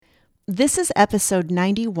This is episode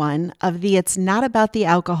 91 of the It's Not About the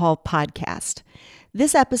Alcohol podcast.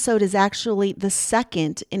 This episode is actually the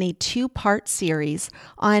second in a two-part series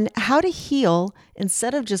on how to heal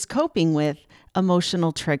instead of just coping with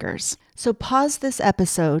emotional triggers. So pause this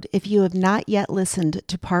episode if you have not yet listened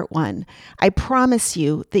to part one. I promise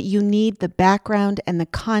you that you need the background and the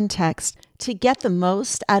context to get the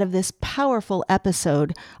most out of this powerful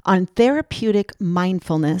episode on therapeutic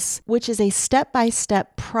mindfulness, which is a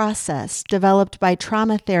step-by-step process developed by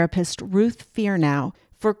trauma therapist Ruth Fearnow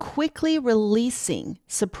for quickly releasing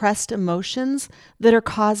suppressed emotions that are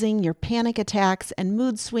causing your panic attacks and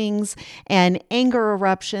mood swings and anger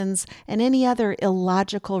eruptions and any other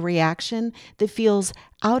illogical reaction that feels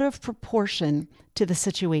out of proportion to the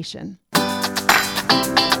situation.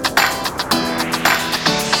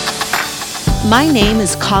 My name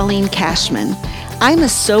is Colleen Cashman. I'm a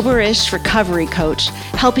sober-ish recovery coach,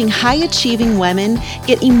 helping high-achieving women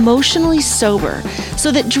get emotionally sober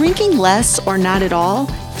so that drinking less or not at all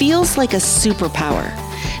feels like a superpower.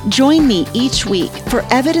 Join me each week for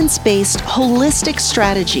evidence-based, holistic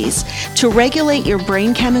strategies to regulate your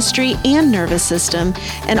brain chemistry and nervous system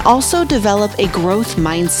and also develop a growth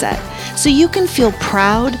mindset so you can feel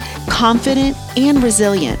proud, confident, and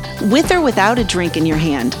resilient with or without a drink in your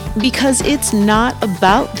hand, because it's not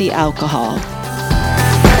about the alcohol.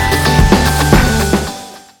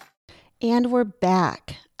 And we're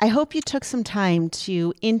back. I hope you took some time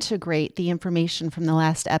to integrate the information from the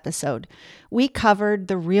last episode. We covered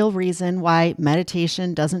the real reason why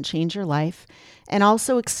meditation doesn't change your life and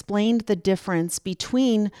also explained the difference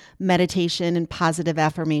between meditation and positive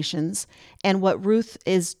affirmations and what Ruth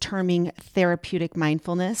is terming therapeutic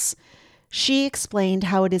mindfulness. She explained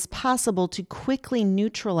how it is possible to quickly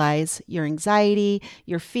neutralize your anxiety,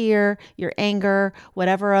 your fear, your anger,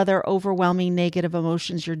 whatever other overwhelming negative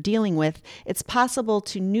emotions you're dealing with. It's possible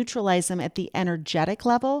to neutralize them at the energetic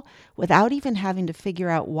level without even having to figure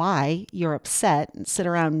out why you're upset and sit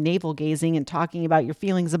around navel gazing and talking about your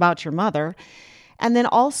feelings about your mother. And then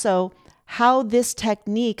also how this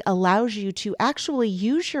technique allows you to actually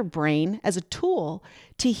use your brain as a tool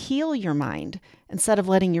to heal your mind instead of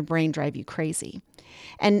letting your brain drive you crazy.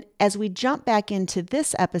 And as we jump back into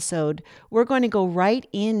this episode, we're going to go right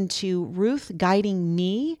into Ruth guiding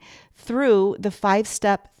me through the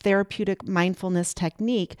 5-step therapeutic mindfulness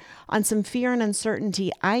technique on some fear and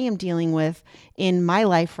uncertainty I am dealing with in my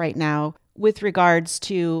life right now with regards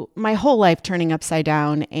to my whole life turning upside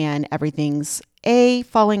down and everything's A,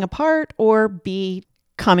 falling apart, or B,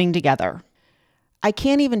 coming together. I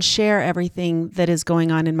can't even share everything that is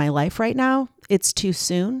going on in my life right now. It's too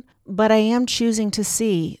soon, but I am choosing to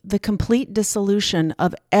see the complete dissolution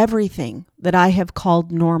of everything that I have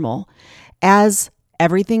called normal as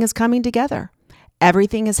everything is coming together.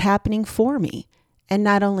 Everything is happening for me. And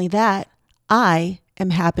not only that, I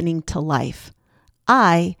am happening to life.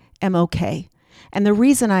 I am okay. And the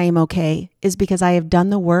reason I am okay is because I have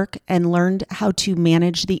done the work and learned how to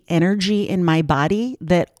manage the energy in my body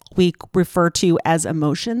that we refer to as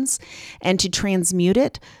emotions and to transmute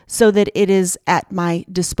it so that it is at my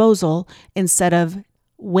disposal instead of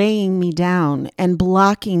weighing me down and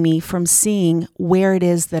blocking me from seeing where it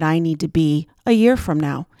is that I need to be a year from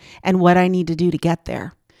now and what I need to do to get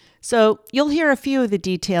there. So you'll hear a few of the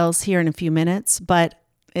details here in a few minutes, but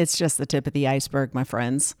it's just the tip of the iceberg, my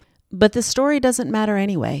friends. But the story doesn't matter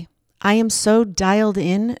anyway. I am so dialed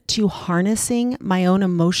in to harnessing my own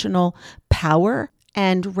emotional power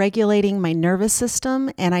and regulating my nervous system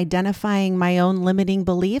and identifying my own limiting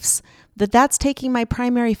beliefs that that's taking my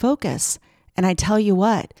primary focus. And I tell you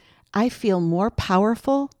what, I feel more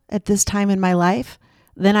powerful at this time in my life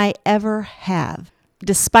than I ever have,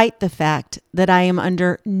 despite the fact that I am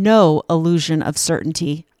under no illusion of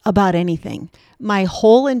certainty about anything. My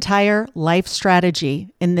whole entire life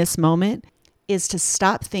strategy in this moment is to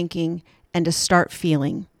stop thinking and to start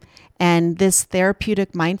feeling. And this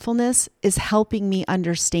therapeutic mindfulness is helping me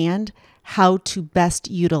understand how to best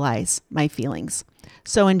utilize my feelings.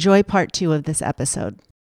 So enjoy part 2 of this episode.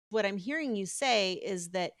 What I'm hearing you say is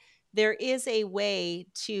that there is a way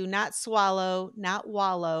to not swallow, not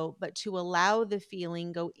wallow, but to allow the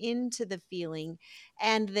feeling, go into the feeling,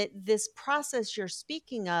 and that this process you're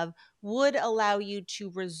speaking of would allow you to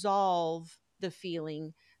resolve the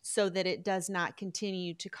feeling so that it does not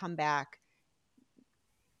continue to come back.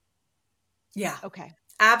 Yeah. Okay.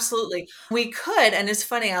 Absolutely. We could, and it's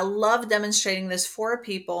funny, I love demonstrating this for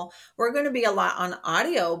people. We're going to be a lot on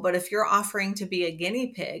audio, but if you're offering to be a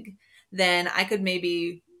guinea pig, then I could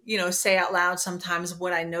maybe, say out loud sometimes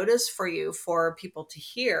what I notice for you for people to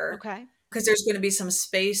hear, Okay. because there's going to be some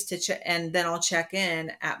space to check, and then I'll check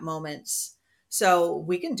in at moments. So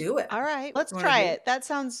we can do it. All right, let's You want to try do it? it. That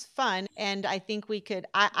sounds fun. And I think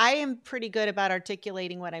I am pretty good about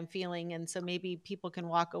articulating what I'm feeling. And so maybe people can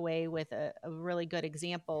walk away with a really good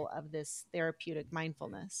example of this therapeutic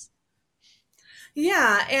mindfulness.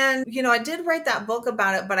 Yeah, and I did write that book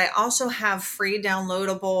about it, but I also have free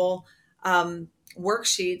downloadable um,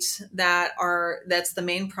 worksheets that's the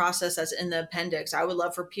main process that's in the appendix. I would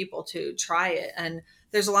love for people to try it, and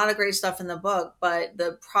there's a lot of great stuff in the book, but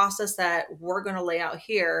the process that we're going to lay out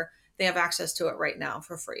here, they have access to it right now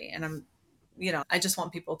for free, and I just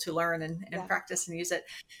want people to learn and Yeah. practice and use it.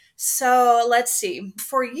 So let's see,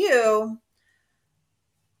 for you.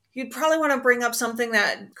 You'd probably want to bring up something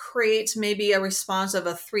that creates maybe a response of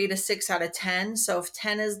a 3 to 6 out of 10. So if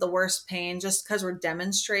 10 is the worst pain, just because we're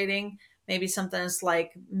demonstrating, maybe something that's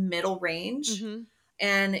like middle range. Hmm.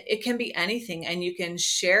 And it can be anything. And you can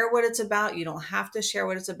share what it's about. You don't have to share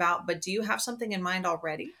what it's about. But do you have something in mind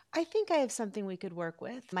already? I think I have something we could work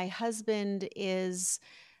with. My husband is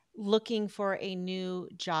looking for a new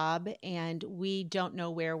job and we don't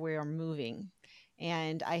know where we're moving.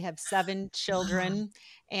 And I have 7 Ah, children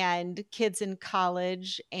and kids in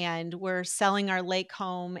college, and we're selling our lake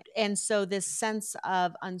home. And so, this sense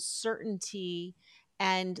of uncertainty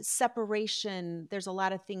and separation, there's a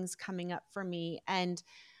lot of things coming up for me. And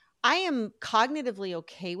I am cognitively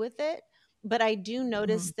okay with it, but I do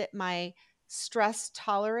notice mhm. that my stress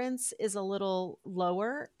tolerance is a little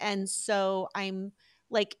lower. And so I'm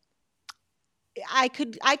like, I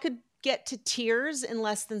could get to tears in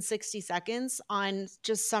less than 60 seconds on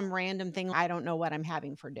just some random thing. I don't know what I'm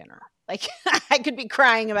having for dinner. Like I could be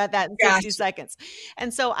crying about that in 60 Gotcha. seconds.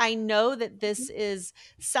 And so I know that this is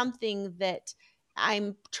something that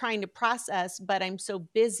I'm trying to process, but I'm so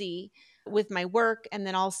busy with my work and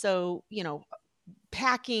then also,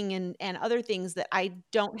 packing and other things that I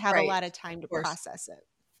don't have a Right. lot of time to Of course. process it.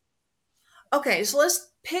 Okay, so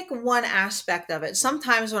let's pick one aspect of it.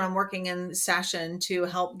 Sometimes when I'm working in session to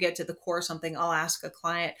help get to the core of something, I'll ask a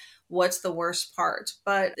client, what's the worst part?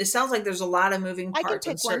 But it sounds like there's a lot of moving I can parts,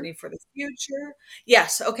 pick one. uncertainty for the future.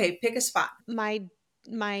 Yes, okay, pick a spot. My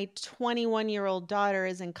 21-year-old daughter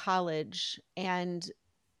is in college, and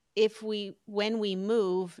if we when we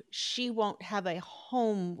move, she won't have a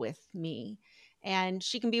home with me, and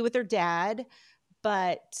she can be with her dad,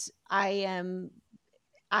 but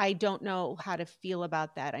I don't know how to feel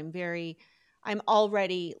about that. I'm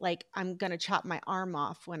already like I'm going to chop my arm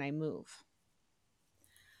off when I move.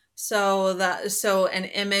 So an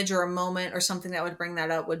image or a moment or something that would bring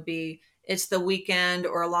that up would be it's the weekend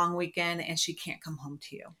or a long weekend and she can't come home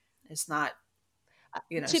to you. It's not,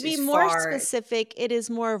 To be she's more far. specific, it is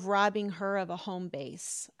more of robbing her of a home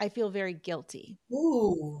base. I feel very guilty.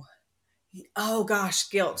 Ooh. Oh gosh,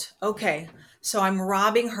 guilt. Okay. So I'm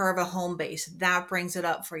robbing her of a home base. That brings it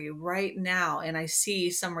up for you right now. And I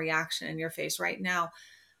see some reaction in your face right now.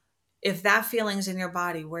 If that feeling's in your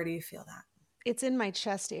body, where do you feel that? It's in my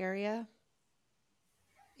chest area.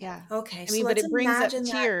 Yeah. Okay. I So mean, but let's it brings up imagine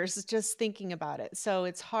that. tears just thinking about it. So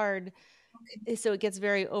it's hard. Okay. So it gets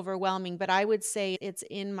very overwhelming, but I would say it's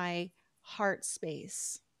in my heart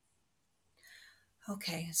space.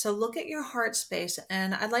 Okay. So look at your heart space.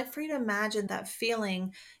 And I'd like for you to imagine that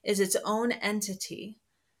feeling is its own entity.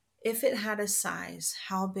 If it had a size,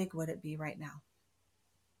 how big would it be right now?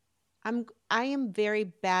 I am very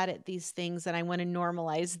bad at these things and I want to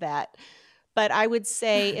normalize that. But I would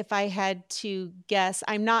say if I had to guess,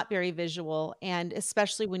 I'm not very visual, and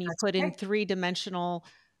especially when you That's put in okay. three-dimensional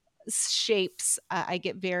shapes,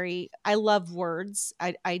 I love words.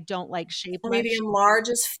 I don't like shape much. Medium large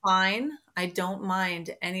is fine. I don't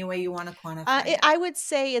mind any way you want to quantify it. I would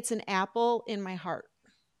say it's an apple in my heart.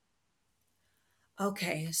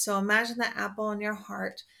 Okay, so imagine the apple in your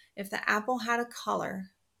heart. If the apple had a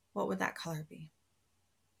color, what would that color be?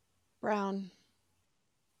 Brown.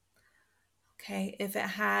 Okay, if it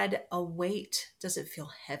had a weight, does it feel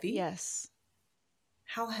heavy? Yes.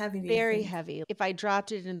 How heavy do you Very think? heavy. If I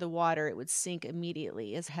dropped it in the water, it would sink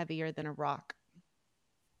immediately. It's heavier than a rock.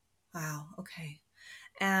 Wow, okay.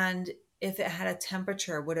 And if it had a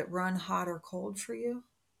temperature, would it run hot or cold for you?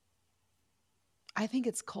 I think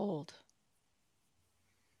it's cold.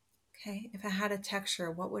 Okay, if it had a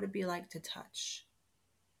texture, what would it be like to touch?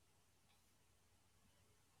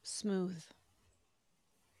 Smooth.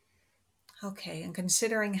 Okay, and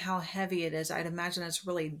considering how heavy it is, I'd imagine it's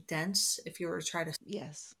really dense if you were to try to.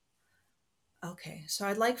 Yes. Okay, so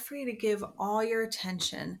I'd like for you to give all your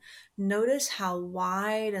attention. Notice how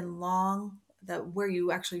wide and long that where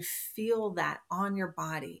you actually feel that on your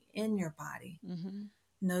body, in your body. Mhm.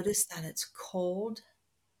 Notice that it's cold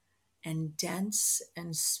and dense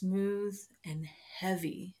and smooth and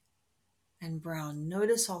heavy and brown.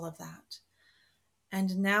 Notice all of that.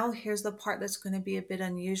 And now here's the part that's going to be a bit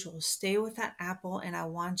unusual. Stay with that apple, and I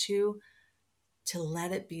want you to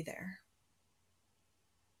let it be there.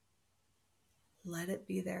 Let it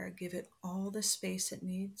be there. Give it all the space it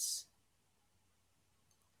needs.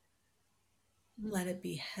 Let it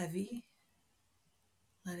be heavy.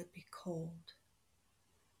 Let it be cold.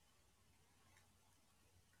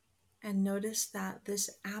 And notice that this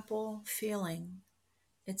apple feeling,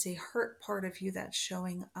 it's a hurt part of you that's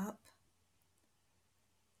showing up.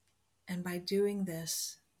 And by doing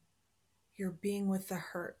this, you're being with the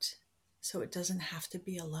hurt, so it doesn't have to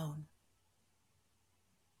be alone.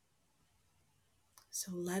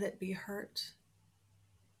 So let it be hurt.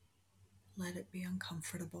 Let it be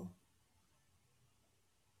uncomfortable.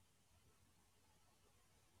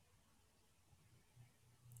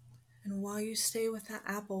 And while you stay with that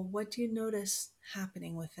apple, what do you notice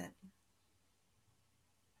happening with it?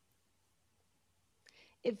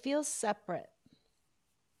 It feels separate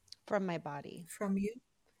from my body. From you?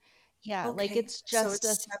 Yeah, like Okay, it's so just a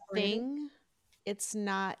it's separated. thing. It's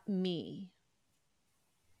not me.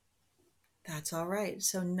 That's all right.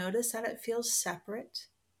 So notice that it feels separate.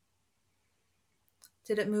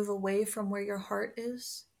 Did it move away from where your heart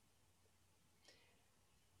is?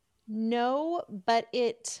 No, but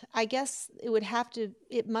I guess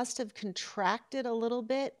it must have contracted a little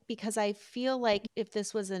bit because I feel like if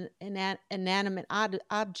this was an inanimate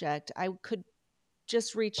object, I could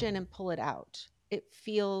just reach in and pull it out. It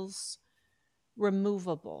feels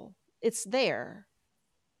removable. It's there,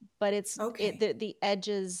 but Okay. the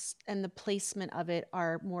edges and the placement of it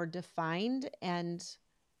are more defined and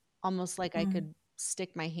almost like I Mm. could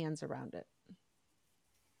stick my hands around it.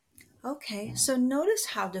 Okay, so notice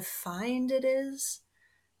how defined it is,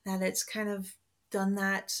 that it's kind of done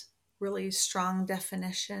that really strong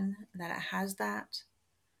definition, that it has that.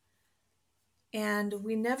 And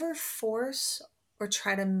we never force or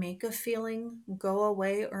try to make a feeling go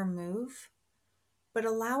away or move, but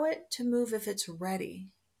allow it to move if it's ready,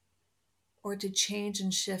 or to change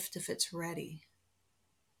and shift if it's ready.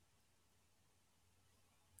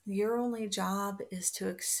 Your only job is to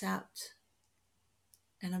accept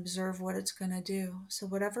and observe what it's going to do. So,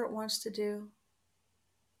 whatever it wants to do,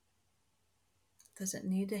 does it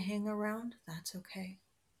need to hang around? That's okay.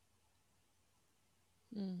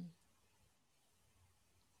 Mm.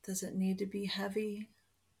 Does it need to be heavy?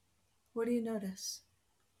 What do you notice?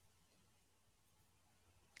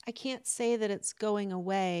 I can't say that it's going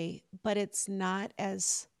away, but it's not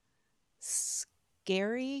as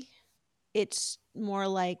scary. It's more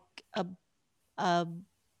like a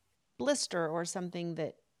blister or something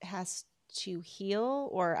that has to heal,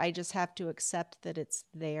 or I just have to accept that it's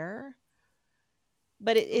there.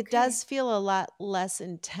 But it Okay. does feel a lot less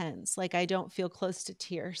intense. Like I don't feel close to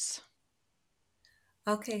tears.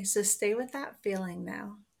 Okay, so stay with that feeling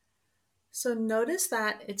now. So notice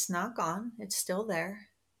that it's not gone, it's still there,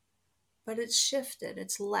 but it's shifted,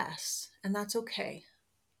 it's less, and that's okay.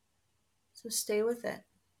 So stay with it.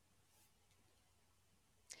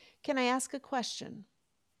 Can I ask a question?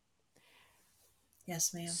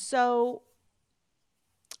 Yes, ma'am. So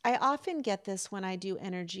I often get this when I do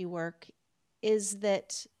energy work is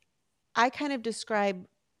that I kind of describe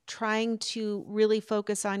trying to really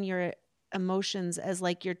focus on your emotions as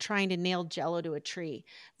like you're trying to nail jello to a tree.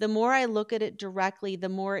 The more I look at it directly, the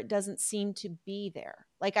more it doesn't seem to be there.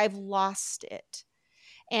 Like I've lost it.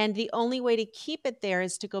 And the only way to keep it there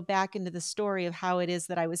is to go back into the story of how it is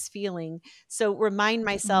that I was feeling. So remind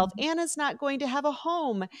myself, Mhm. Anna's not going to have a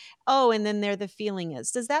home. Oh, and then there the feeling is.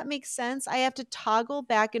 Does that make sense? I have to toggle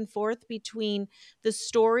back and forth between the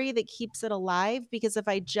story that keeps it alive because if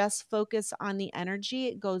I just focus on the energy,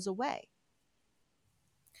 it goes away.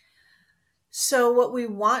 So, what we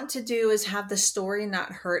want to do is have the story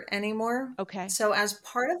not hurt anymore. Okay. So, as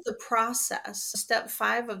part of the process, step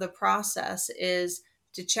 5 of the process is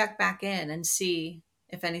to check back in and see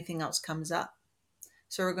if anything else comes up.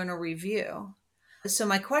 So, we're going to review. So,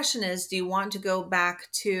 my question is, do you want to go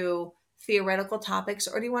back to theoretical topics,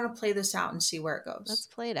 or do you want to play this out and see where it Let's goes?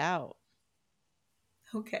 play it out.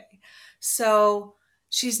 Okay. So,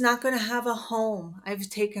 she's not going to have a home. I've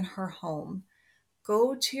taken her home.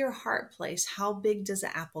 Go to your heart place. How big does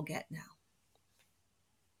the apple get now?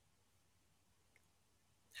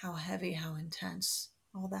 How heavy, how intense,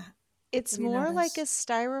 all that. It's What do you more like a notice?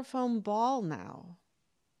 styrofoam ball now.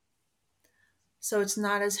 So it's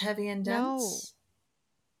not as heavy and No, dense.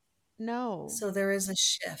 no. So there is a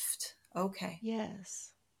shift. Okay.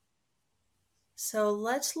 Yes. So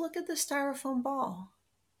let's look at the styrofoam ball.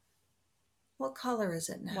 What color is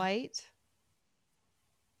it now? White.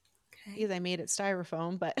 Okay. Because I made it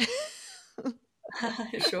styrofoam, but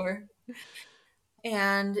Sure.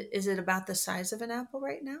 And is it about the size of an apple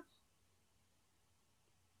right now?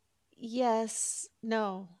 Yes.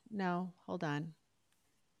 No, no, hold on.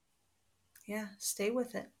 Yeah, stay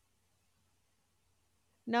with it.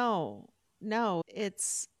 No, no,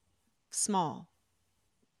 it's small,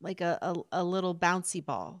 like a little bouncy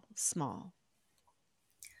ball, small.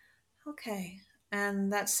 Okay.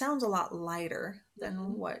 And that sounds a lot lighter than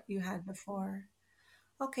Mhm. what you had before.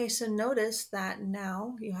 Okay, so notice that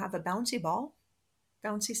now you have a bouncy ball,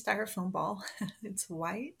 bouncy styrofoam ball. It's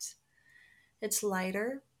white, it's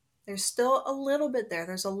lighter. There's still a little bit there.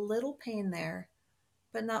 There's a little pain there,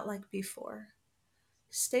 but not like before.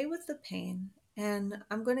 Stay with the pain, and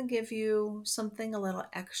I'm going to give you something a little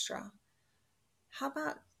extra. How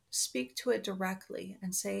about speak to it directly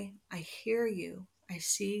and say, I hear you. I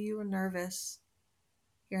see you are nervous.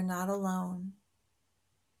 You're not alone.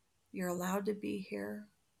 You're allowed to be here.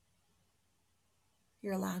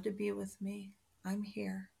 You're allowed to be with me. I'm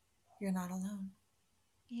here. You're not alone.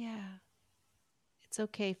 Yeah, it's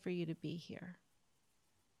okay for you to be here.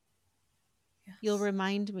 You'll Yes.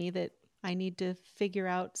 remind me that I need to figure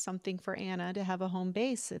out something for Anna to have a home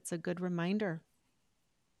base. It's a good reminder.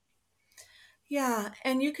 Yeah,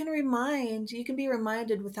 and you can be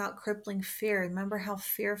reminded without crippling fear. Remember how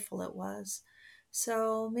fearful it was.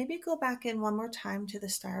 So maybe go back in one more time to the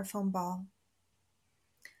styrofoam ball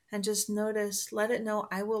and just notice, let it know,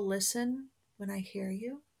 I will listen when I hear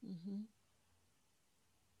you. Hmm.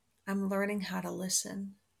 I'm learning how to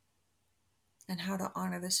listen and how to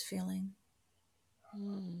honor this feeling.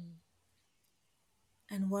 Mm.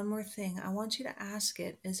 And one more thing, I want you to ask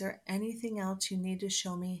it, is there anything else you need to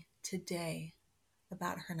show me today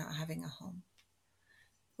about her not having a home?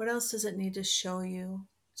 What else does it need to show you?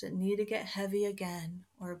 Does it need to get heavy again,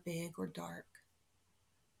 or big, or dark,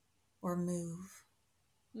 or move?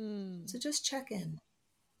 So Mm. just check in.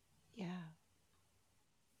 Yeah.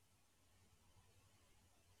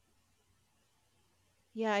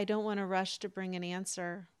 Yeah, I don't want to rush to bring an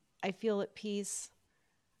answer. I feel at peace.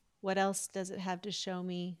 What else does it have to show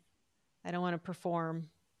me? I don't want to perform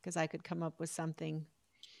because I could come up with something.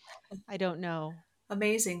 I don't know,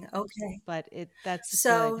 Amazing. Okay. but that's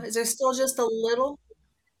So good. is there still just a little?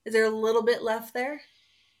 Is there a little bit left there?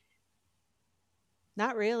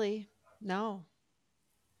 Not really. No.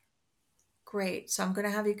 Great. So I'm going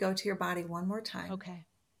to have you go to your body one more time. Okay.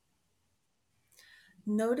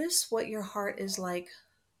 Notice what your heart is like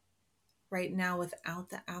right now without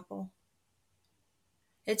the apple.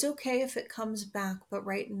 It's okay if it comes back, but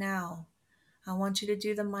right now, I want you to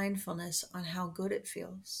do the mindfulness on how good it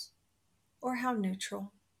feels or how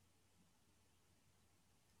neutral.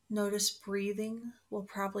 Notice breathing will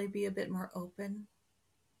probably be a bit more open.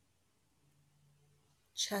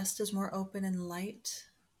 Chest is more open and light.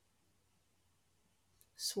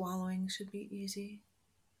 Swallowing should be easy.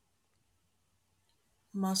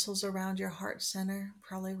 Muscles around your heart center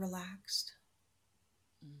probably relaxed.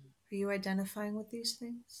 Mm. Are you identifying with these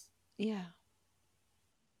things? Yeah.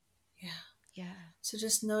 Yeah. Yeah. So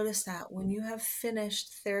just notice that when you have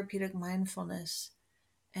finished therapeutic mindfulness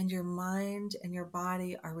and your mind and your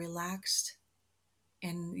body are relaxed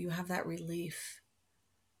and you have that relief,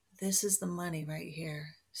 this is the money right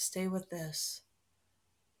here. Stay with this.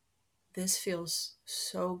 This feels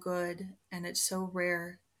so good and it's so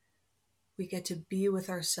rare. We get to be with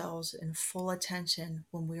ourselves in full attention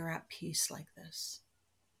when we are at peace like this.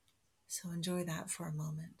 So enjoy that for a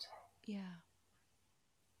moment. Yeah.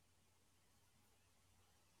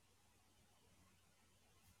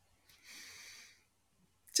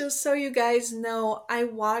 Just so you guys know, I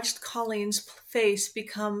watched Colleen's face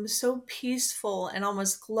become so peaceful and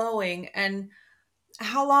almost glowing. And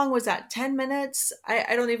how long was that? 10 minutes?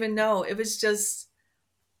 I don't even know. It was just,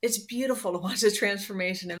 it's beautiful to watch the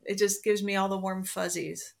transformation. It just gives me all the warm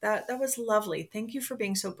fuzzies. That was lovely. Thank you for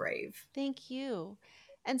being so brave. Thank you.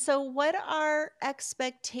 And so, what are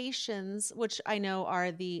expectations, which I know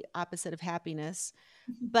are the opposite of happiness,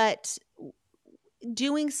 but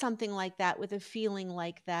doing something like that with a feeling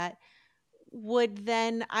like that, would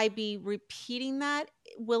then I be repeating that?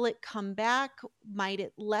 Will it come back? Might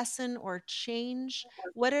it lessen or change?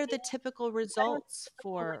 What are the typical results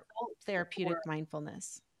for therapeutic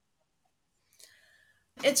mindfulness?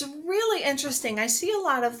 It's really interesting. I see a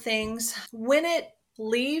lot of things when it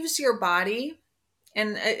leaves your body.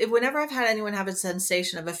 And whenever I've had anyone have a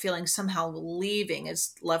sensation of a feeling somehow leaving,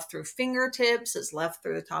 it's left through fingertips, it's left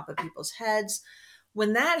through the top of people's heads.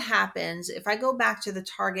 When that happens, if I go back to the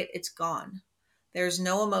target, it's gone. There's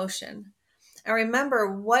no emotion. And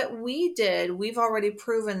remember, what we did, we've already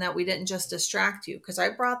proven that we didn't just distract you, because I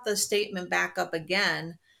brought the statement back up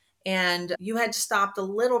again. and you had stopped a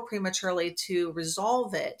little prematurely to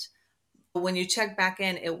resolve it. When you check back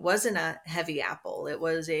in, it wasn't a heavy apple, it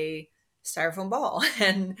was a styrofoam ball.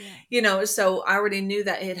 And, Yeah. so I already knew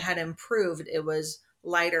that it had improved. It was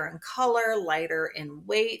lighter in color, lighter in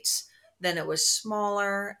weight, then it was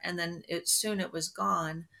smaller, and then soon it was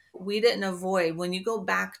gone. We didn't avoid, when you go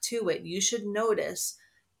back to it, you should notice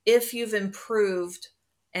if you've improved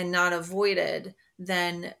and not avoided,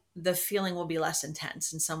 then the feeling will be less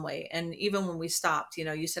intense in some way. And even when we stopped,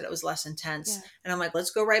 you said it was less intense. Yeah. And I'm like,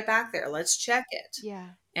 let's go right back there. Let's check it. Yeah.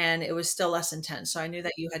 And it was still less intense. So I knew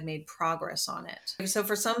that you had made progress on it. So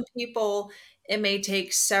for some people, it may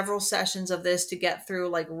take several sessions of this to get through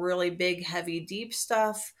like really big, heavy, deep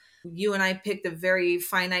stuff. You and I picked a very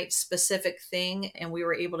finite, specific thing, and we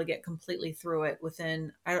were able to get completely through it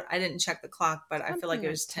within, I didn't check the clock, but I feel like Something it like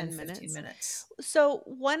was 10 10, 15 minutes. minutes. So,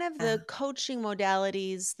 one of Yeah. the coaching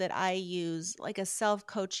modalities that I use, like a self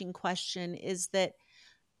coaching question, is that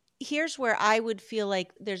here's where I would feel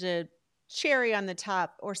like there's a cherry on the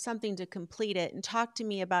top or something to complete it, and talk to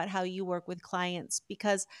me about how you work with clients,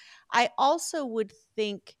 because I also would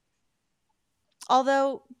think,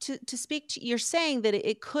 although to speak to, you're saying that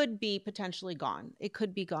it could be potentially gone, it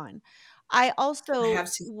could be gone. I I also have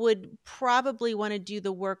seen. would probably want to do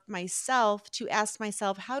the work myself to ask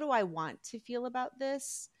myself, how do I want to feel about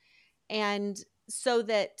this? And so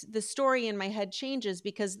that the story in my head changes,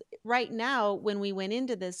 because right now, when we went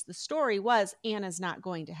into this, the story was Anna's not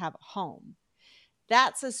going to have a home.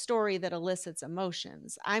 That's a story that elicits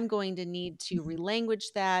emotions. I'm going to need to Mhm.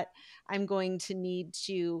 relanguage that. I'm going to need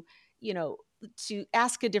you know, to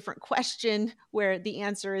ask a different question where the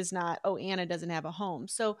answer is not, oh, Anna doesn't have a home.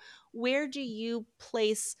 So, where do you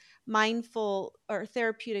place mindful or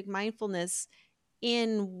therapeutic mindfulness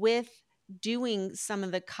in with doing some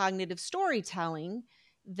of the cognitive storytelling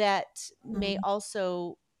that may Mhm.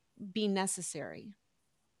 also be necessary?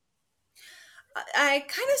 I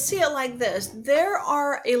kind of see it like this. There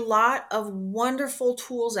are a lot of wonderful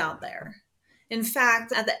tools out there. In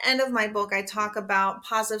fact, at the end of my book, I talk about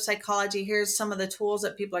positive psychology. Here's some of the tools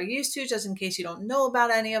that people are used to, just in case you don't know about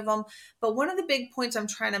any of them. But one of the big points I'm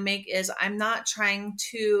trying to make is I'm not trying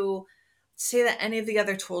to say that any of the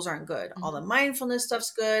other tools aren't good. All the Mhm. mindfulness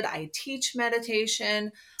stuff's good. I teach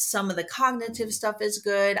meditation. Some of the cognitive stuff is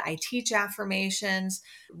good. I teach affirmations,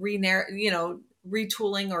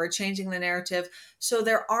 retooling or changing the narrative. So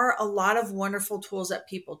there are a lot of wonderful tools that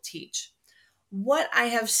people teach. What I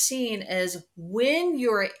have seen is when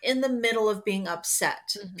you're in the middle of being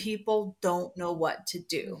upset, Mhm. people don't know what to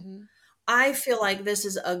do. Mhm. I feel like this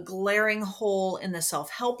is a glaring hole in the self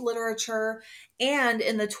help literature and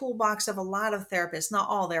in the toolbox of a lot of therapists. Not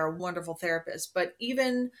all, there are wonderful therapists, but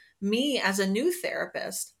even me as a new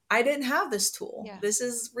therapist, I didn't have this tool. Yeah. This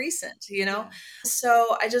is recent. Yeah.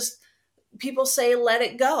 So people say, let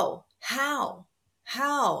it go. How?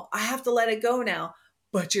 I have to let it go now.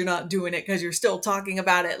 But you're not doing it because you're still talking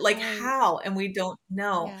about it. Like, Right. how? And we don't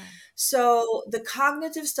know. Yeah. So, the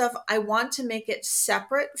cognitive stuff, I want to make it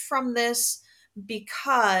separate from this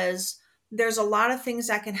because there's a lot of things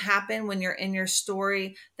that can happen when you're in your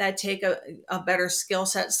story that take a better skill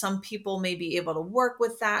set. Some people may be able to work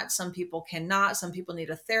with that. Some people cannot. Some people need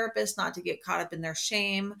a therapist not to get caught up in their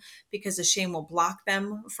shame because the shame will block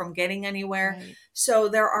them from getting anywhere. Right. So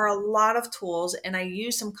there are a lot of tools, and I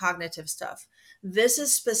use some cognitive stuff. This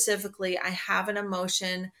is specifically, I have an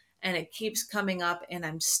emotion and it keeps coming up and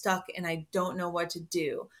I'm stuck and I don't know what to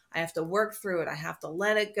do. I have to work through it. I have to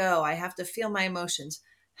let it go. I have to feel my emotions.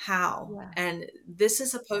 How? Yeah. And this is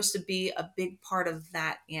supposed to be a big part of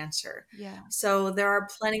that answer. Yeah. So there are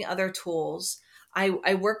plenty other tools.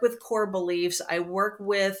 I work with core beliefs. I work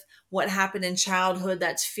with what happened in childhood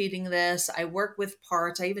that's feeding this. I work with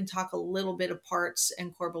parts. I even talk a little bit of parts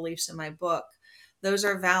and core beliefs in my book. Those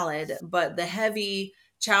are valid, but the heavy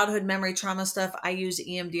childhood memory trauma stuff, I use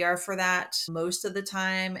EMDR for that most of the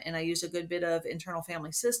time, and I use a good bit of internal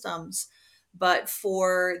family systems. But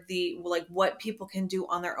for the like what people can do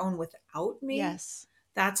on their own without me, Yes.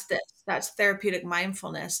 that's this. That's therapeutic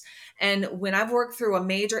mindfulness. And when I've worked through a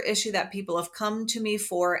major issue that people have come to me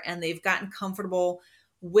for and they've gotten comfortable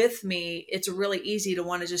with me, it's really easy to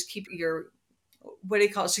want to just keep your, what do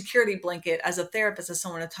you call it, security blanket as a therapist, as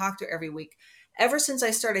someone to talk to every week. Ever since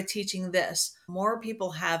I started teaching this, more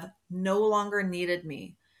people have no longer needed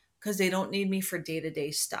me because they don't need me for day to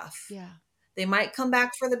day stuff. Yeah. They might come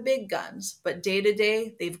back for the big guns, but day to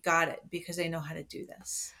day, they've got it because they know how to do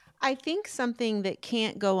this. I think something that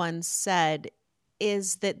can't go unsaid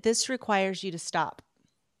is that this requires you to stop,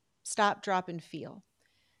 drop, and feel.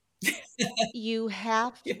 You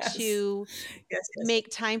have Yes. to Yes, yes. make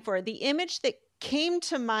time for it. The image that came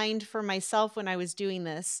to mind for myself when I was doing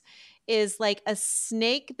this is like a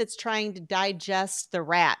snake that's trying to digest the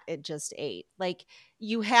rat it just ate. Like,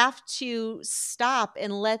 you have to stop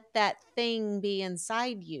and let that thing be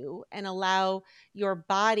inside you and allow your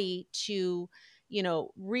body to,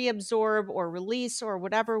 reabsorb or release or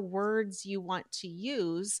whatever words you want to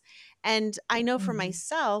use. And I know for Mhm.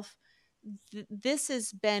 myself, this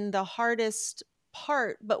has been the hardest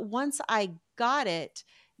part. But once I got it,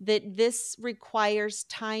 that this requires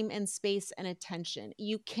time and space and attention.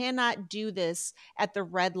 You cannot do this at the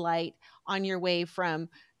red light on your way from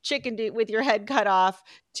with your head cut off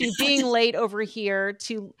to being late over here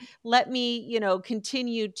to let me,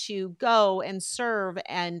 continue to go and serve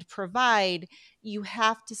and provide. You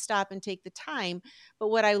have to stop and take the time. But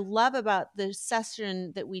what I love about the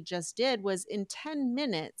session that we just did was in 10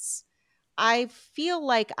 minutes, I feel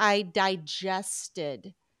like I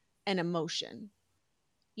digested an emotion.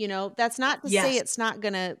 That's not to say Yes. it's not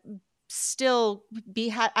going to still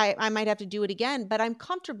I might have to do it again, but I'm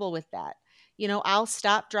comfortable with that. I'll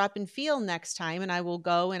stop, drop, and feel next time, and I will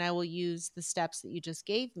go and I will use the steps that you just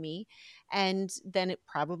gave me. And then it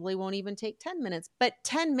probably won't even take 10 minutes. But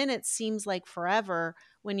 10 minutes seems like forever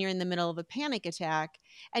when you're in the middle of a panic attack.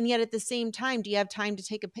 And yet at the same time, do you have time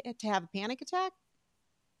to have a panic attack?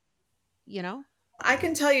 You know? I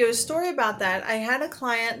can tell you a story about that. I had a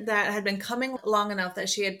client that had been coming long enough that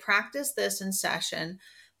she had practiced this in session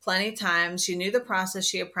plenty times. She knew the process.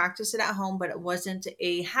 She had practiced it at home, but it wasn't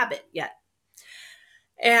a habit yet.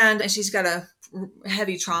 And she's got a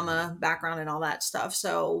heavy trauma background and all that stuff.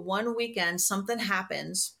 So one weekend, something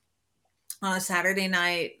happens on a Saturday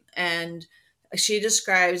night, and she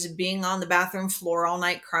describes being on the bathroom floor all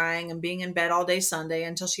night crying and being in bed all day Sunday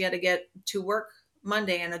until she had to get to work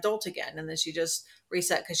Monday and adult again. And then she just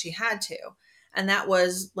reset because she had to. And that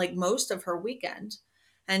was like most of her weekend.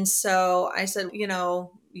 And so I said,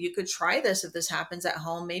 you could try this if this happens at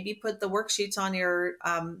home. Maybe put the worksheets on your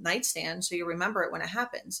nightstand so you remember it when it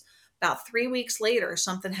happens. About 3 weeks later,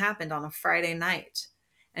 something happened on a Friday night,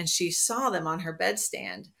 and she saw them on her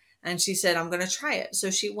bedstand, and she said, I'm going to try it. So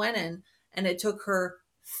she went in, and it took her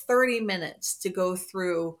 30 minutes to go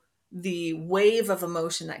through the wave of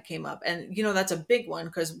emotion that came up. And, that's a big one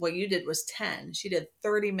because what you did was 10. She did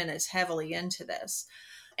 30 minutes heavily into this,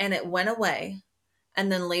 and it went away. And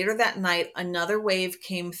then later that night, another wave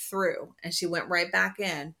came through, and she went right back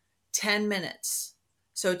in 10 minutes.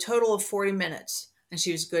 So a total of 40 minutes. And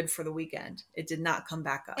she was good for the weekend. It did not come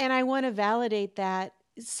back up. And I want to validate that.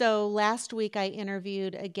 So last week I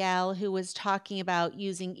interviewed a gal who was talking about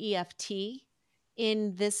using EFT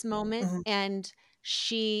in this moment, Mhm. and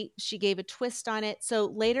she gave a twist on it. So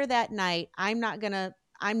later that night, I'm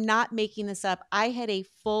not making this up. I had a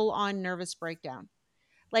full on nervous breakdown,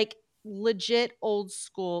 like legit old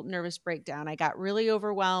school nervous breakdown. I got really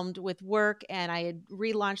overwhelmed with work, and I had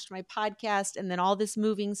relaunched my podcast and then all this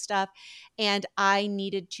moving stuff, and I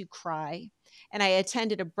needed to cry. And I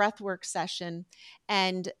attended a breathwork session,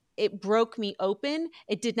 and it broke me open.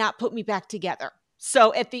 It did not put me back together.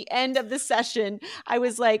 So at the end of the session, I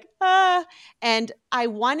was like, and I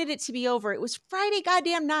wanted it to be over. It was Friday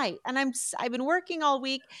goddamn night, and I've been working all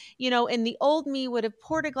week, and the old me would have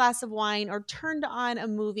poured a glass of wine or turned on a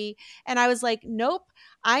movie, and I was like, nope,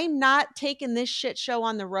 I'm not taking this shit show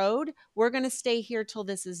on the road. We're going to stay here till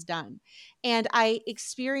this is done. And I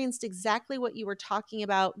experienced exactly what you were talking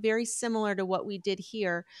about, very similar to what we did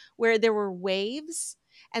here, where there were waves.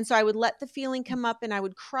 And so I would let the feeling come up and I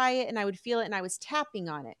would cry it and I would feel it and I was tapping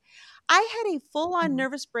on it. I had a full on Mhm.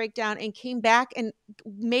 nervous breakdown and came back and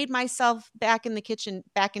made myself back in the kitchen,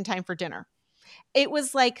 back in time for dinner. It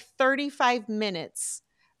was like 35 minutes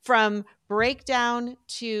from breakdown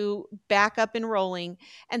to back up and rolling.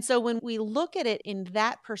 And so when we look at it in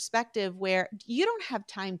that perspective, where you don't have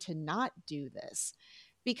time to not do this,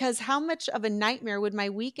 because how much of a nightmare would my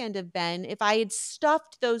weekend have been if I had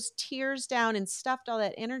stuffed those tears down and stuffed all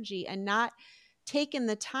that energy and not taken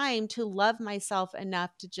the time to love myself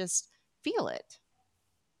enough to just feel it?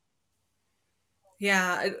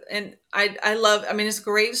 Yeah, and I love, I mean, it's a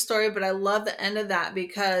great story, but I love the end of that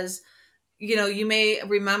because, you may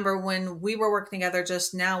remember when we were working together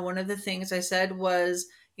just now, one of the things I said was,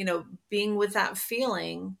 being with that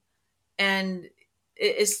feeling, and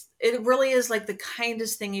it really is like the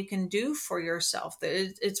kindest thing you can do for yourself.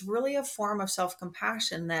 It's really a form of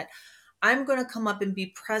self-compassion that I'm going to come up and be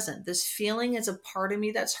present. This feeling is a part of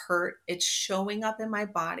me that's hurt. It's showing up in my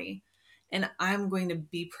body, and I'm going to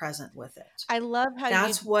be present with it. I love how you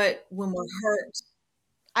That's what, when we're hurt.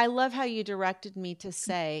 I love how you directed me to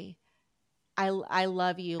say, I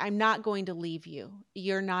love you. I'm not going to leave you.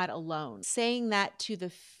 You're not alone. Saying that to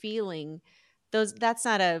the feeling That's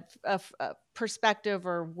not a perspective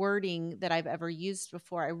or wording that I've ever used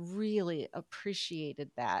before. I really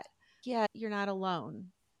appreciated that. Yeah, you're not alone.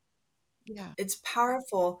 Yeah. It's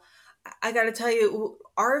powerful. I got to tell you,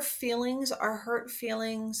 our feelings, our hurt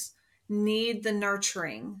feelings need the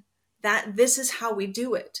nurturing. That this is how we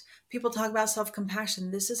do it. People talk about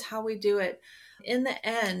self-compassion. This is how we do it. In the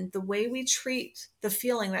end, the way we treat the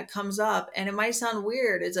feeling that comes up, and it might sound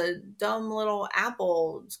weird, is a dumb little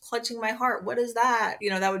apple clutching my heart. What is that?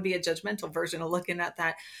 That would be a judgmental version of looking at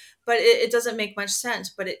that. But it doesn't make much sense.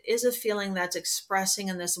 But it is a feeling that's expressing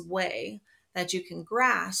in this way that you can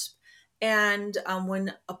grasp. And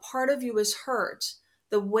when a part of you is hurt,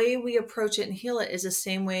 the way we approach it and heal it is the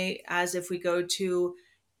same way as if we go to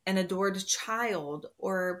an adored child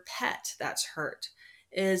or pet that's hurt.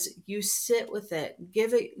 Is you sit with it,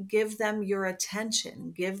 give them your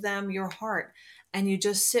attention, give them your heart, and you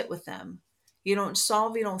just sit with them. You don't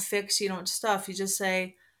solve, you don't fix, you don't stuff. You just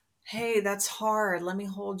say, hey, that's hard. Let me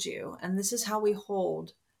hold you. And this is how we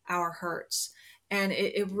hold our hurts. And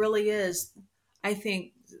it really is, I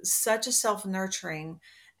think, such a self nurturing.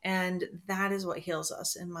 And that is what heals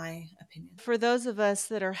us, in my opinion. For those of us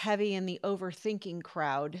that are heavy in the overthinking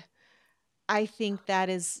crowd, I think that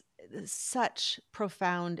is such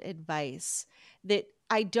profound advice that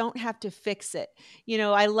I don't have to fix it.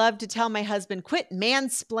 I love to tell my husband, quit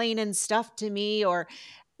mansplaining stuff to me, or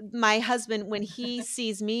my husband, when he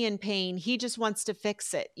sees me in pain, he just wants to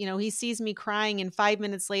fix it. He sees me crying and 5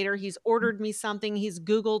 minutes later, he's ordered me something, he's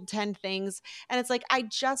Googled 10 things. And it's like, I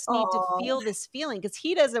just need to Oh, feel this feeling because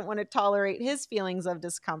he doesn't want to tolerate his feelings of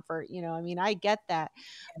discomfort. I mean, I get that.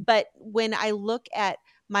 But when I look at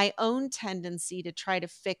my own tendency to try to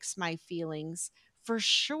fix my feelings, for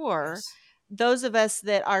sure, yes. those of us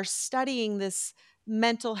that are studying this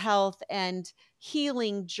mental health and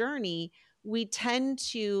healing journey, we tend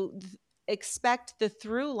to expect the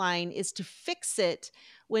through line is to fix it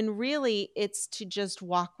when really it's to just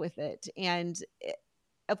walk with it. And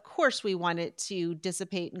of course, we want it to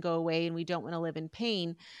dissipate and go away, and we don't want to live in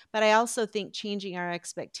pain. But I also think changing our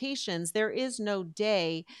expectations, there is no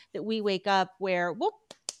day that we wake up where, whoop,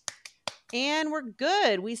 and we're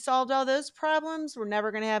good. We solved all those problems. We're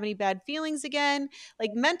never going to have any bad feelings again.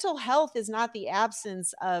 Like, mental health is not the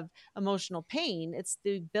absence of emotional pain, it's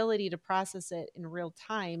the ability to process it in real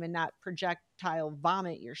time and not projectile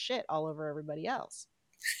vomit your shit all over everybody else.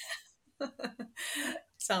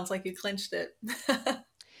 Sounds like you clinched it.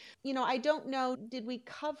 I don't know, did we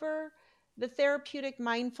cover the therapeutic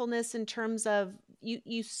mindfulness in terms of,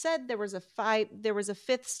 you said there was a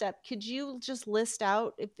fifth step. Could you just list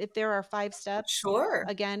out if there are 5 steps Sure.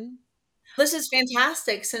 again? This is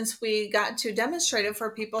fantastic since we got to demonstrate it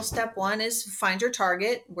for people. Step one is find your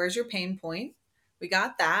target. Where's your pain point? We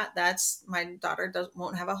got that. That's my daughter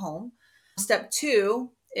won't have a home. Step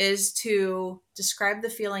two is to describe the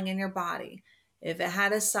feeling in your body. If it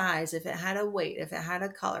had a size, if it had a weight, if it had a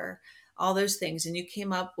color, all those things. And you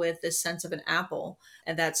came up with this sense of an apple,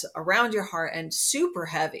 and that's around your heart and super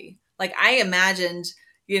heavy. Like, I imagined,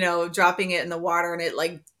 dropping it in the water and it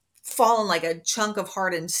like fallen like a chunk of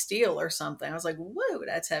hardened steel or something. I was like, whoa,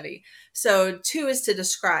 that's heavy. So two is to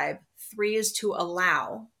describe. Three is to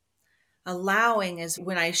allow. Allowing is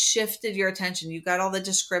when I shifted your attention. You got all the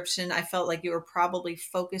description. I felt like you were probably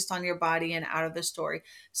focused on your body and out of the story.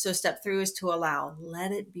 So step three is to allow.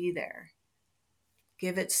 Let it be there.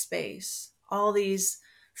 Give it space. All these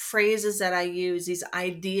phrases that I use, these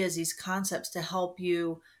ideas, these concepts to help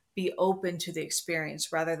you be open to the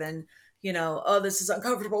experience rather than, oh, this is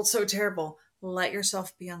uncomfortable. It's so terrible. Let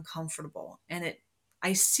yourself be uncomfortable.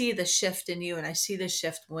 I see the shift in you, and I see the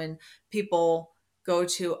shift when people go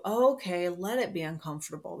to, oh, okay, let it be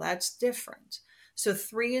uncomfortable. That's different. So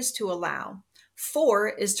three is to allow. Four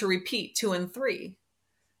is to repeat two and three.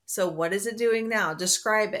 So what is it doing now?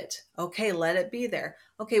 Describe it. Okay, let it be there.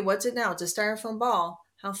 Okay, what's it now? It's a styrofoam ball.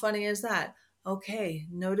 How funny is that? Okay,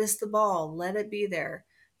 notice the ball. Let it be there.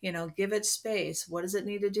 Give it space. What does it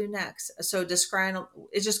need to do next? So describe,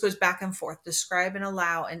 it just goes back and forth. Describe and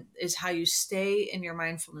allow and is how you stay in your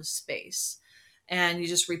mindfulness space. And you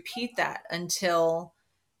just repeat that until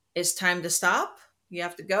it's time to stop. You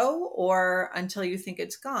have to go, or until you think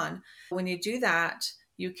it's gone. When you do that,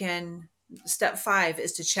 you can. Step five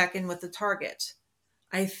is to check in with the target.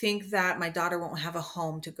 I think that my daughter won't have a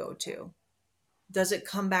home to go to. Does it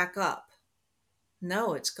come back up?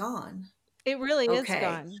 No, it's gone. It really is Okay.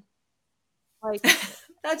 gone. Like,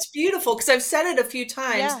 That's beautiful because I've said it a few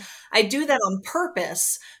times. yeah, I do that on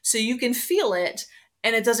purpose so you can feel it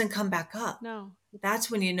and it doesn't come back up. no, That's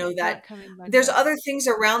when you know not that coming back there's up. other things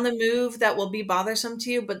around the move that will be bothersome to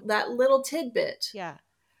you, but that little tidbit, Yeah.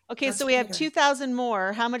 Okay, so That's we have better. 2,000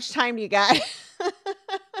 more. How much time do you got?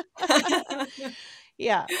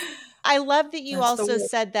 Yeah. I love that you That's the also word.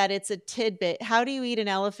 said that it's a tidbit. How do you eat an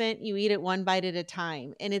elephant? You eat it one bite at a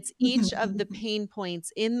time. And it's each of the pain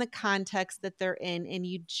points in the context that they're in. And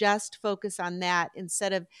you just focus on that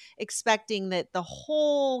instead of expecting that the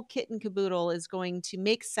whole kit and caboodle is going to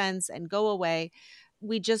make sense and go away.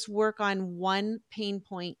 We just work on one pain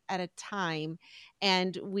point at a time.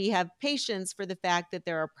 And we have patience for the fact that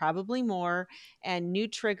there are probably more and new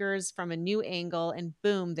triggers from a new angle. And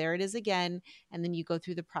boom, there it is again, and then you go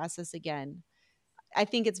through the process again. I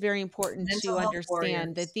think it's very important Mental to health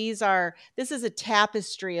understand that warriors. this is a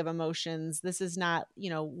tapestry of emotions. This is not,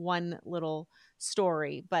 one little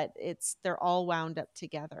story, but they're all wound up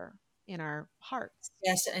together in our hearts.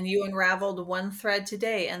 Yes, and you unraveled one thread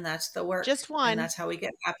today, and that's the work, Just and one. that's how we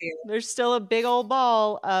get happier. There's still a big old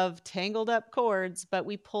ball of tangled up cords, but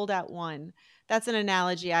we pulled out one. That's an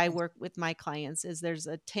analogy I work with my clients is there's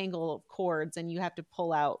a tangle of cords and you have to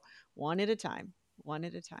pull out one at a time, one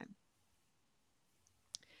at a time.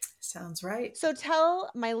 Sounds right. So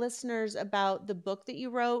tell my listeners about the book that you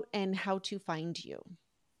wrote and how to find you.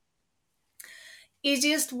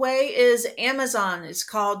 Easiest way is Amazon. It's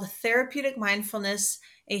called Therapeutic Mindfulness,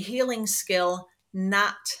 a healing skill,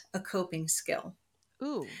 not a coping skill.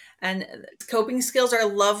 Ooh, And coping skills are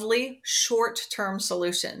lovely short term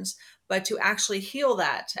solutions. But to actually heal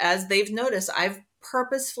that, as they've noticed, I've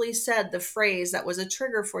purposefully said the phrase that was a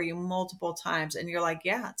trigger for you multiple times, and you're like,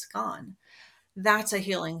 yeah, it's gone. That's a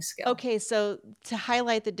healing skill. okay, so to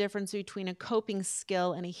highlight the difference between a coping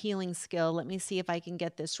skill and a healing skill, let me see if I can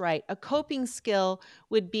get this right. A coping skill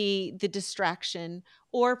would be the distraction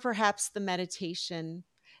or perhaps the meditation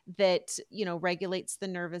that, regulates the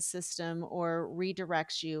nervous system or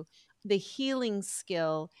redirects you. The healing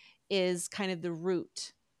skill is kind of the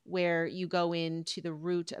root where you go into the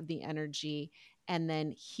root of the energy and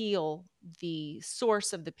then heal the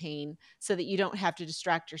source of the pain so that you don't have to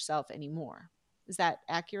distract yourself anymore. Is that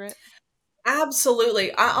accurate?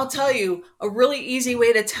 Absolutely. I'll tell you a really easy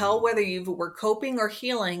way to tell whether you were coping or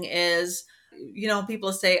healing is,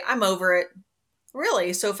 people say, I'm over it.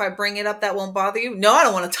 Really? So if I bring it up, that won't bother you? No, I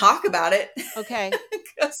don't want to talk about it Okay.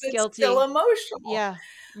 because it's still Guilty. emotional. Yeah.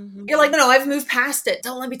 Mhm. You're like, no, I've moved past it.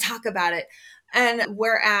 Don't let me talk about it. And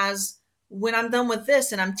whereas when I'm done with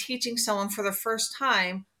this and I'm teaching someone for the first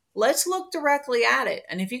time, let's look directly at it.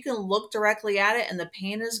 And if you can look directly at it and the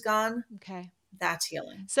pain is gone, Okay. that's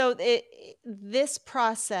healing. So this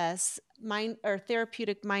process, mind or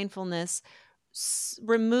therapeutic mindfulness,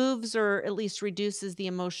 removes or at least reduces the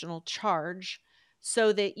emotional charge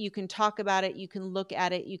so that you can talk about it, you can look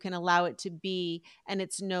at it, you can allow it to be, and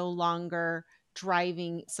it's no longer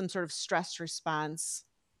driving some sort of stress response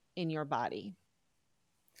in your body.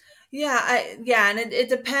 Yeah, and it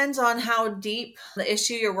depends on how deep the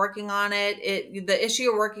issue you're working on the issue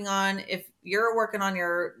you're working on, if you're working on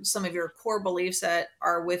some of your core beliefs that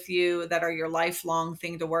are with you, that are your lifelong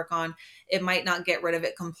thing to work on, it might not get rid of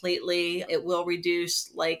it completely. It will reduce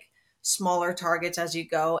like smaller targets as you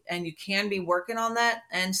go, and you can be working on that.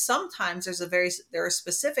 And sometimes there are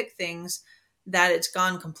specific things that it's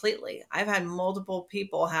gone completely. I've had multiple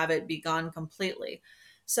people have it be gone completely,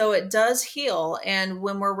 so it does heal. And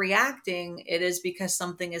when we're reacting, it is because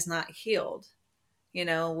something is not healed. When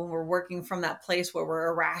we're working from that place where we're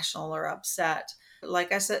irrational or upset,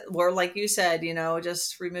 like I said, or like you said,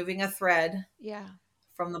 just removing a thread Yeah.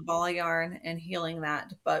 from the ball of yarn and healing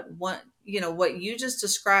that. But what you just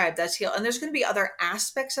described, that's heal. And there's going to be other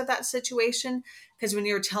aspects of that situation. Because when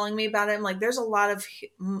you were telling me about it, I'm like, there's a lot of,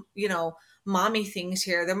 mommy things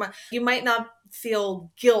here. You might not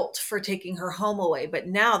feel guilt for taking her home away, but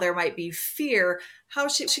now there might be fear. How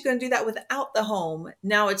is she going to do that without the home?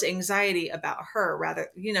 Now it's anxiety about her rather,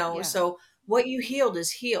 Yeah. so what you healed is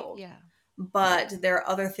healed, Yeah. but there are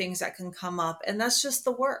other things that can come up, and that's just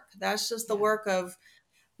the work. That's just the Yeah. work of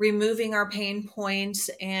removing our pain points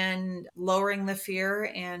and lowering the fear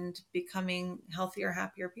and becoming healthier,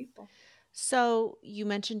 happier people. So you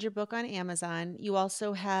mentioned your book on Amazon. You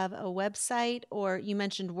also have a website, or you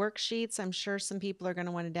mentioned worksheets. I'm sure some people are going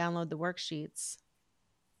to want to download the worksheets.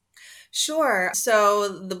 Sure. So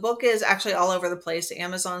the book is actually all over the place.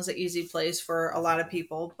 Amazon's an easy place for a lot of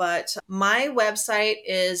people, but my website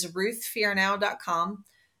is ruthfearnow.com.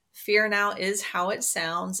 Fear Now is how it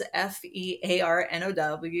sounds,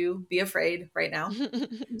 Fearnow. Be afraid right now.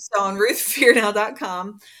 So on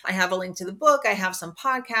ruthfearnow.com, I have a link to the book. I have some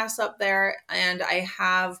podcasts up there, and I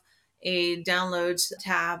have a downloads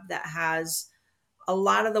tab that has a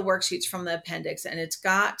lot of the worksheets from the appendix, and it's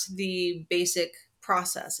got the basic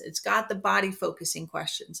process. It's got the body focusing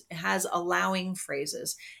questions. It has allowing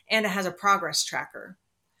phrases, and it has a progress tracker.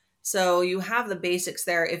 So you have the basics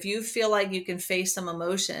there. If you feel like you can face some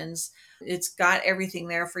emotions, it's got everything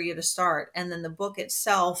there for you to start. And then the book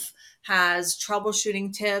itself has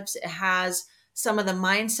troubleshooting tips. It has some of the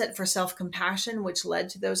mindset for self-compassion, which led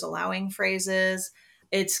to those allowing phrases.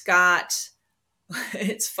 It's got,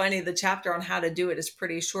 it's funny, the chapter on how to do it is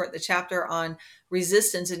pretty short. The chapter on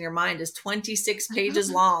resistance in your mind is 26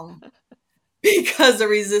 pages long. Because the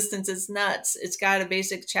resistance is nuts. It's got a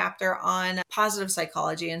basic chapter on positive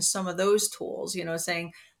psychology and some of those tools,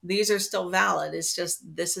 saying these are still valid. It's just,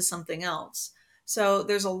 this is something else. So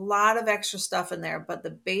there's a lot of extra stuff in there, but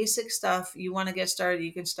the basic stuff, you want to get started,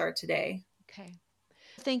 you can start today. Okay.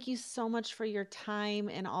 Thank you so much for your time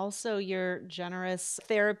and also your generous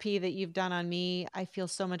therapy that you've done on me. I feel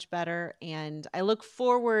so much better, and I look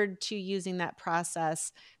forward to using that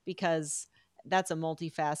process because that's a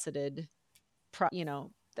multifaceted,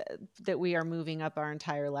 that we are moving up our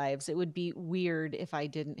entire lives. It would be weird if I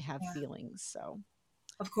didn't have Yeah, feelings. So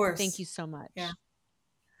of thank course. you so much. Yeah.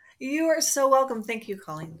 You are so welcome. Thank you,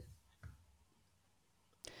 Colleen.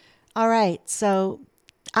 All right. So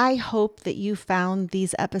I hope that you found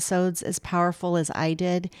these episodes as powerful as I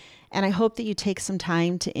did. And I hope that you take some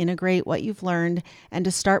time to integrate what you've learned and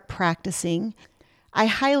to start practicing. I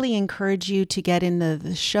highly encourage you to get into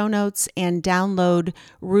the show notes and download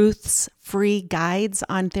Ruth's free guides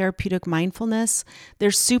on therapeutic mindfulness. They're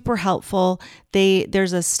super helpful.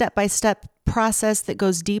 There's a step-by-step process that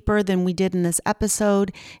goes deeper than we did in this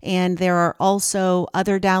episode. And there are also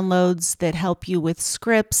other downloads that help you with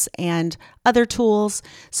scripts and other tools.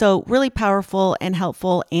 So really powerful and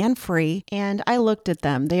helpful and free. And I looked at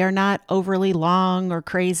them. They are not overly long or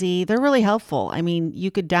crazy. They're really helpful. I mean,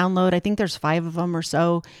 you could download, I think there's 5 of them or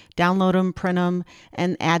so, download them, print them,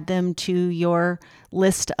 and add them to your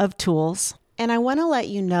list of tools. And I want to let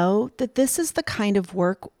you know that this is the kind of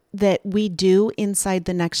work that we do inside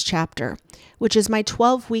the next chapter, which is my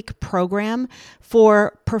 12-week program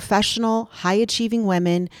for professional, high-achieving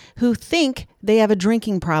women who think they have a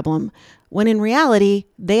drinking problem, when in reality,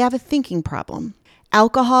 they have a thinking problem.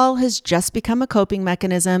 Alcohol has just become a coping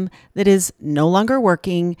mechanism that is no longer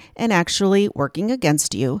working and actually working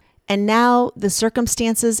against you. And now the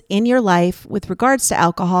circumstances in your life with regards to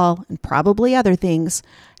alcohol and probably other things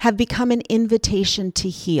have become an invitation to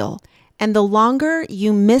heal. And the longer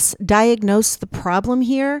you misdiagnose the problem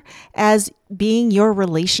here as being your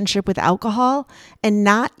relationship with alcohol and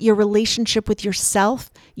not your relationship with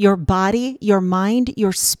yourself, your body, your mind,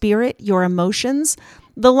 your spirit, your emotions,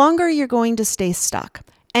 the longer you're going to stay stuck.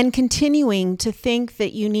 And continuing to think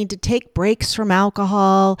that you need to take breaks from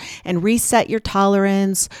alcohol and reset your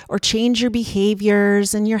tolerance or change your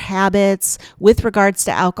behaviors and your habits with regards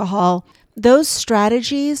to alcohol, those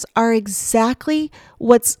strategies are exactly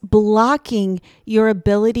what's blocking your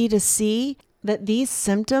ability to see that these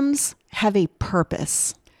symptoms have a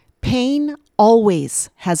purpose. Pain always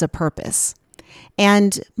has a purpose.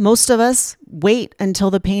 And most of us wait until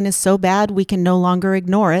the pain is so bad we can no longer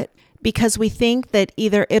ignore it because we think that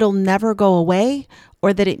either it'll never go away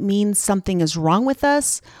or that it means something is wrong with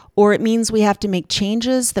us or it means we have to make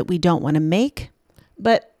changes that we don't want to make.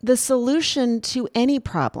 But the solution to any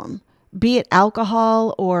problem, be it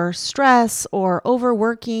alcohol or stress or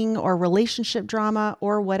overworking or relationship drama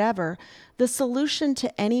or whatever, the solution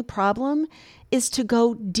to any problem is to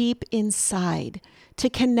go deep inside, to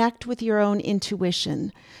connect with your own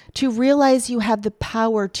intuition, to realize you have the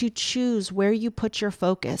power to choose where you put your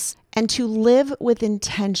focus, and to live with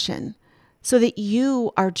intention so that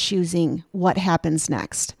you are choosing what happens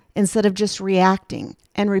next instead of just reacting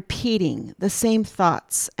and repeating the same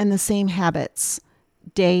thoughts and the same habits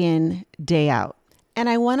day in, day out. And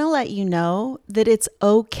I want to let you know that it's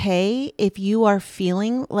okay if you are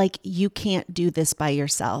feeling like you can't do this by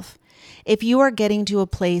yourself. If you are getting to a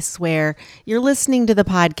place where you're listening to the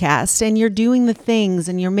podcast and you're doing the things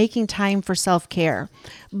and you're making time for self-care,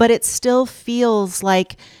 but it still feels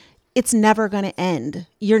like it's never going to end,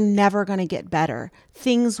 you're never going to get better,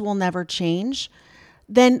 things will never change,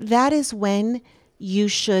 then that is when you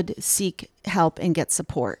should seek help and get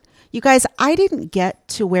support. You guys, I didn't get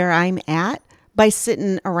to where I'm at by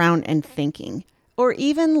sitting around and thinking, or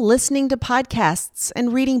even listening to podcasts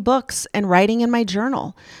and reading books and writing in my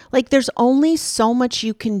journal. Like, there's only so much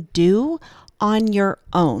you can do on your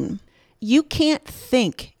own. You can't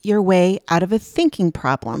think your way out of a thinking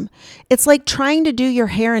problem. It's like trying to do your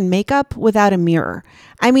hair and makeup without a mirror.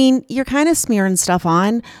 I mean, you're kind of smearing stuff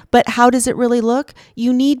on, but how does it really look?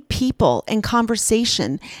 You need people and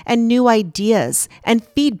conversation and new ideas and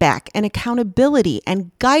feedback and accountability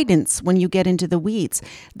and guidance when you get into the weeds.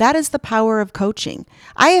 That is the power of coaching.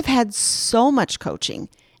 I have had so much coaching,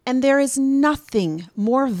 and there is nothing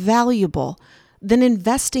more valuable than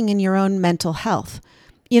investing in your own mental health.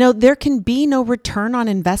 There can be no return on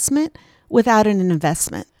investment without an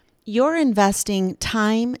investment. You're investing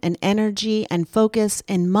time and energy and focus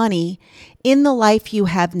and money in the life you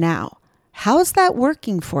have now. How's that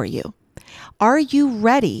working for you? Are you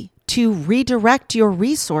ready to redirect your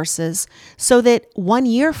resources so that 1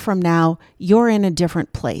 year from now, you're in a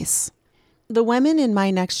different place? The women in my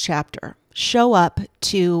next chapter show up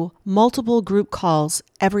to multiple group calls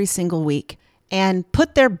every single week and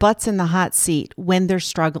put their butts in the hot seat when they're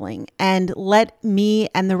struggling and let me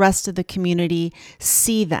and the rest of the community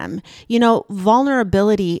see them.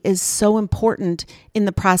 Vulnerability is so important in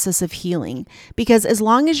the process of healing, because as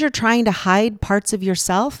long as you're trying to hide parts of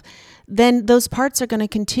yourself, then those parts are going to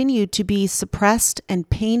continue to be suppressed and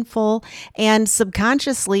painful and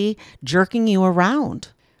subconsciously jerking you around.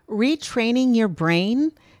 Retraining your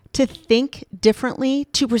brain to think differently,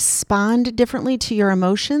 to respond differently to your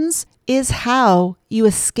emotions, is how you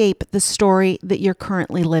escape the story that you're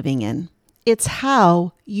currently living in. It's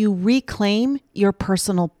how you reclaim your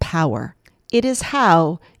personal power. It is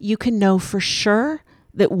how you can know for sure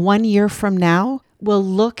that 1 year from now will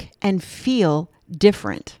look and feel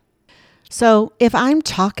different. So if I'm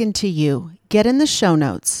talking to you, get in the show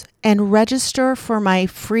notes and register for my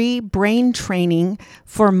free brain training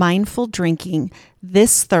for mindful drinking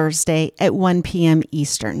this Thursday at 1 p.m.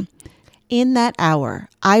 Eastern. In that hour,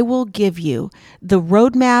 I will give you the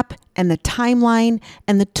roadmap and the timeline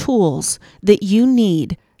and the tools that you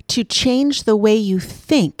need to change the way you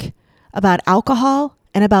think about alcohol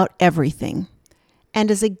and about everything. And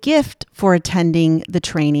as a gift for attending the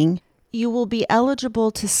training, you will be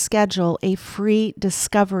eligible to schedule a free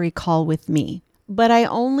discovery call with me. But I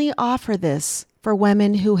only offer this for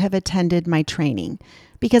women who have attended my training,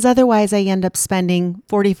 because otherwise I end up spending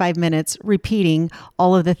 45 minutes repeating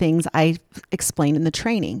all of the things I explained in the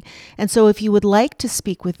training. And so if you would like to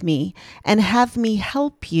speak with me and have me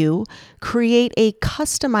help you create a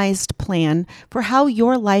customized plan for how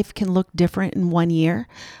your life can look different in 1 year,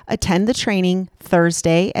 attend the training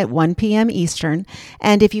Thursday at 1 p.m. Eastern.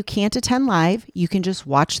 And if you can't attend live, you can just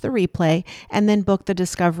watch the replay and then book the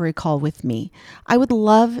discovery call with me. I would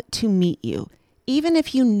love to meet you. Even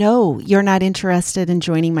if you know you're not interested in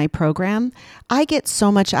joining my program, I get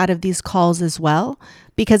so much out of these calls as well,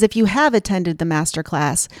 because if you have attended the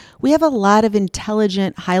masterclass, we have a lot of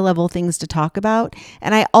intelligent, high-level things to talk about,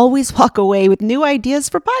 and I always walk away with new ideas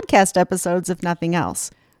for podcast episodes, if nothing else.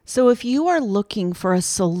 So if you are looking for a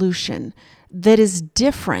solution that is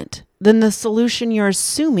different than the solution you're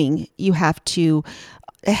assuming you have to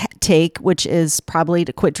take, which is probably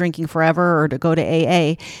to quit drinking forever or to go to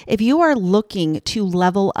AA. If you are looking to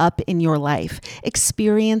level up in your life,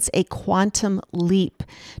 experience a quantum leap,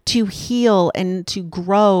 to heal and to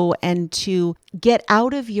grow and to get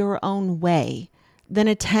out of your own way, then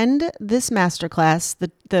attend this masterclass,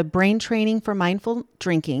 the brain training for mindful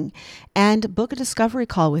drinking, and book a discovery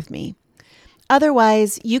call with me.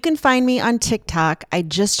 Otherwise, you can find me on TikTok. I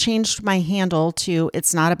just changed my handle to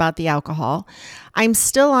It's Not About the Alcohol. I'm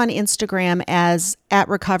still on Instagram as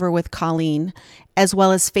 @RecoverWithColleen, as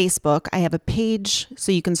well as Facebook. I have a page,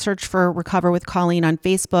 so you can search for Recover with Colleen on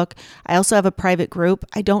Facebook. I also have a private group.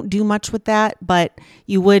 I don't do much with that, but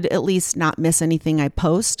you would at least not miss anything I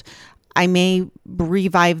post. I may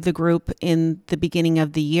revive the group in the beginning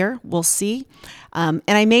of the year. We'll see. And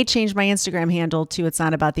I may change my Instagram handle to It's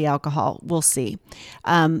Not About the Alcohol. We'll see.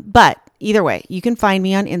 But either way, you can find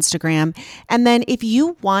me on Instagram. And then if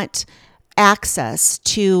you want access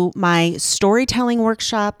to my storytelling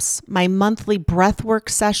workshops, my monthly breathwork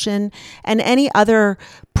session, and any other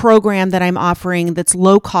program that I'm offering that's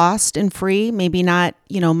low cost and free, maybe not,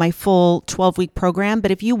 my full 12-week program, but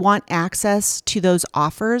if you want access to those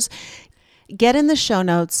offers, get in the show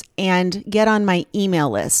notes and get on my email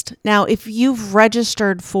list. Now, if you've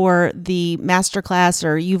registered for the masterclass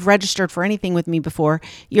or you've registered for anything with me before,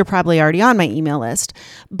 you're probably already on my email list.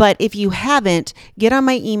 But if you haven't, get on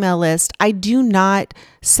my email list. I do not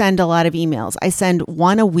send a lot of emails. I send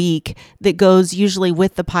one a week that goes usually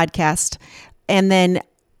with the podcast, and then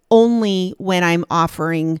only when I'm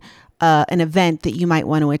offering an event that you might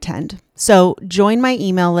want to attend. So join my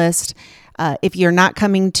email list if you're not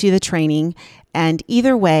coming to the training. And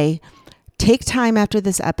either way, take time after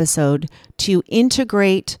this episode to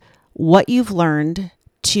integrate what you've learned,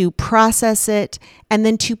 to process it, and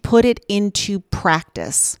then to put it into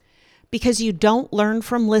practice. Because you don't learn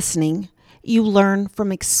from listening, you learn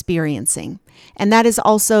from experiencing. And that is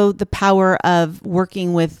also the power of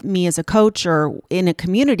working with me as a coach or in a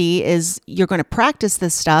community is you're going to practice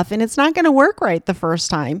this stuff and it's not going to work right the first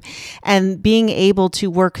time. And being able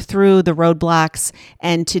to work through the roadblocks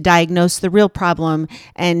and to diagnose the real problem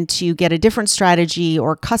and to get a different strategy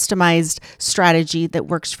or customized strategy that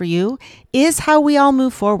works for you is how we all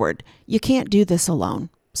move forward. You can't do this alone.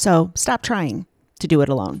 So stop trying to do it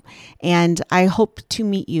alone. And I hope to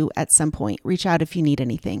meet you at some point. Reach out if you need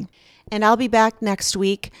anything. And I'll be back next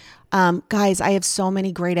week. Guys, I have so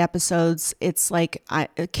many great episodes. It's like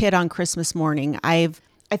a kid on Christmas morning. I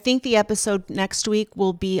think the episode next week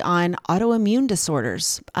will be on autoimmune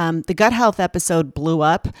disorders. The gut health episode blew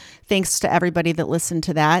up thanks to everybody that listened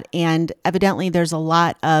to that. And evidently there's a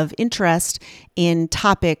lot of interest in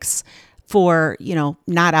topics for,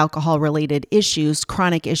 not alcohol related issues,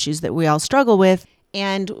 chronic issues that we all struggle with.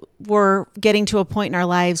 And we're getting to a point in our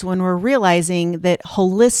lives when we're realizing that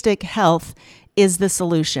holistic health is the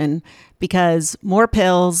solution because more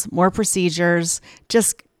pills, more procedures,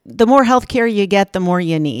 just the more healthcare you get, the more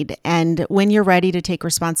you need. And when you're ready to take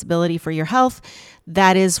responsibility for your health,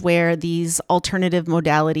 that is where these alternative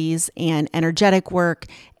modalities and energetic work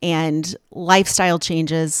and lifestyle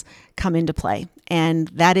changes come into play. And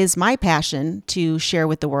that is my passion to share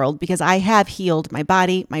with the world because I have healed my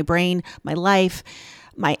body, my brain, my life,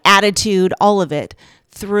 my attitude, all of it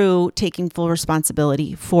through taking full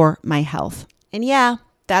responsibility for my health. And yeah,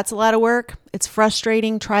 that's a lot of work. It's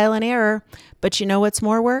frustrating, trial and error. But you know what's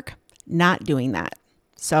more work? Not doing that.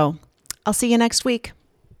 So I'll see you next week.